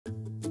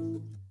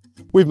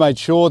We've made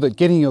sure that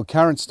getting your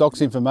current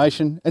stocks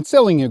information and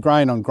selling your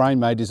grain on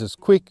GrainMate is as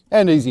quick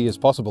and easy as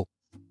possible.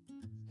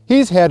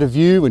 Here's how to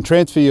view and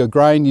transfer your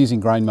grain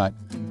using GrainMate.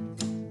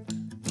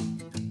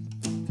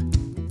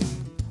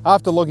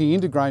 After logging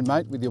into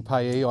GrainMate with your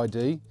payee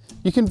ID,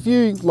 you can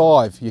view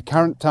live your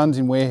current tonnes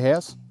in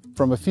warehouse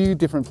from a few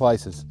different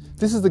places.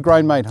 This is the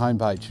GrainMate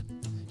homepage.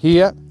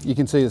 Here you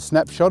can see a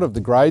snapshot of the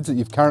grades that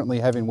you currently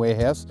have in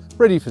warehouse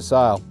ready for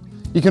sale.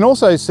 You can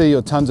also see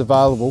your tonnes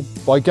available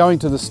by going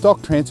to the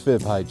stock transfer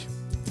page.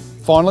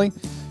 Finally,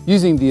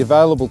 using the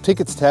available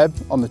tickets tab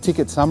on the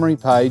ticket summary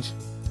page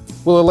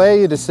will allow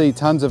you to see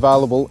tonnes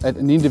available at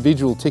an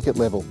individual ticket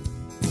level.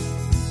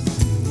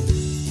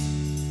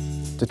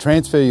 To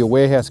transfer your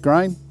warehouse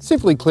grain,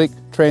 simply click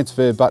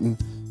Transfer button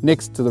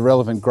next to the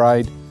relevant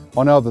grade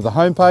on either the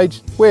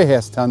homepage,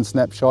 warehouse tonne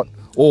snapshot,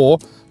 or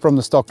from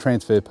the stock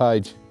transfer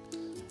page.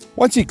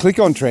 Once you click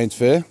on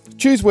transfer,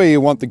 choose where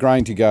you want the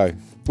grain to go,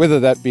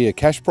 whether that be a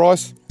cash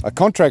price, a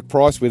contract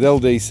price with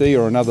LDC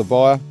or another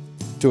buyer,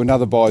 to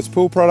another buyer's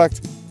pool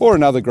product, or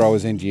another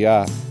grower's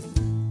NGR.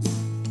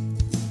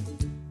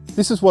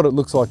 This is what it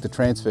looks like to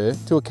transfer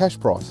to a cash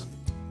price.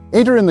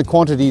 Enter in the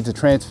quantity to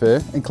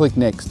transfer and click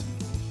Next.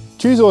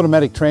 Choose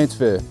automatic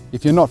transfer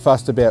if you're not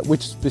fussed about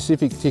which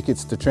specific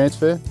tickets to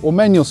transfer, or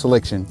manual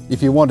selection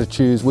if you want to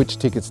choose which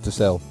tickets to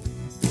sell.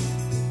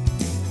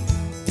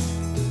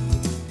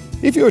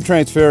 If you are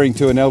transferring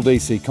to an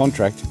LDC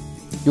contract,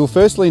 you'll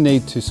firstly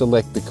need to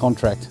select the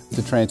contract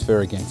to transfer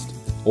against.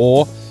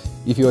 Or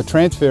if you are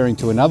transferring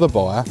to another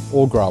buyer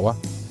or grower,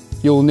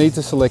 you'll need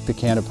to select the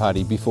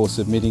counterparty before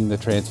submitting the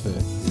transfer.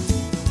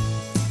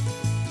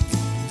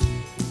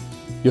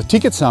 Your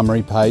ticket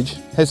summary page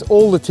has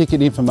all the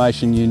ticket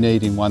information you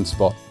need in one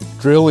spot.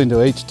 Drill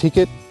into each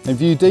ticket and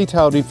view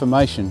detailed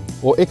information,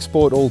 or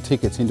export all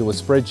tickets into a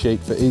spreadsheet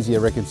for easier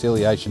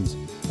reconciliations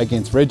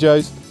against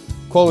regos,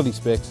 quality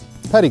specs,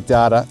 paddock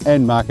data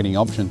and marketing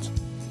options.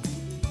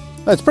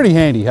 That's pretty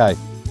handy, hey?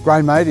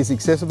 GrainMate is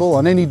accessible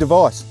on any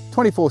device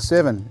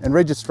 24/7 and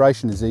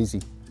registration is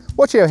easy.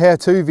 Watch our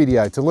how-to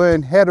video to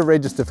learn how to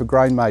register for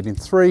GrainMate in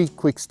 3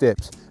 quick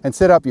steps and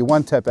set up your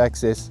one-tap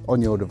access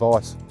on your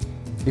device.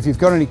 If you've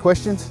got any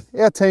questions,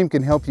 our team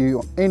can help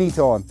you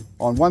anytime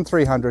on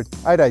 1300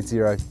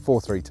 880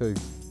 432.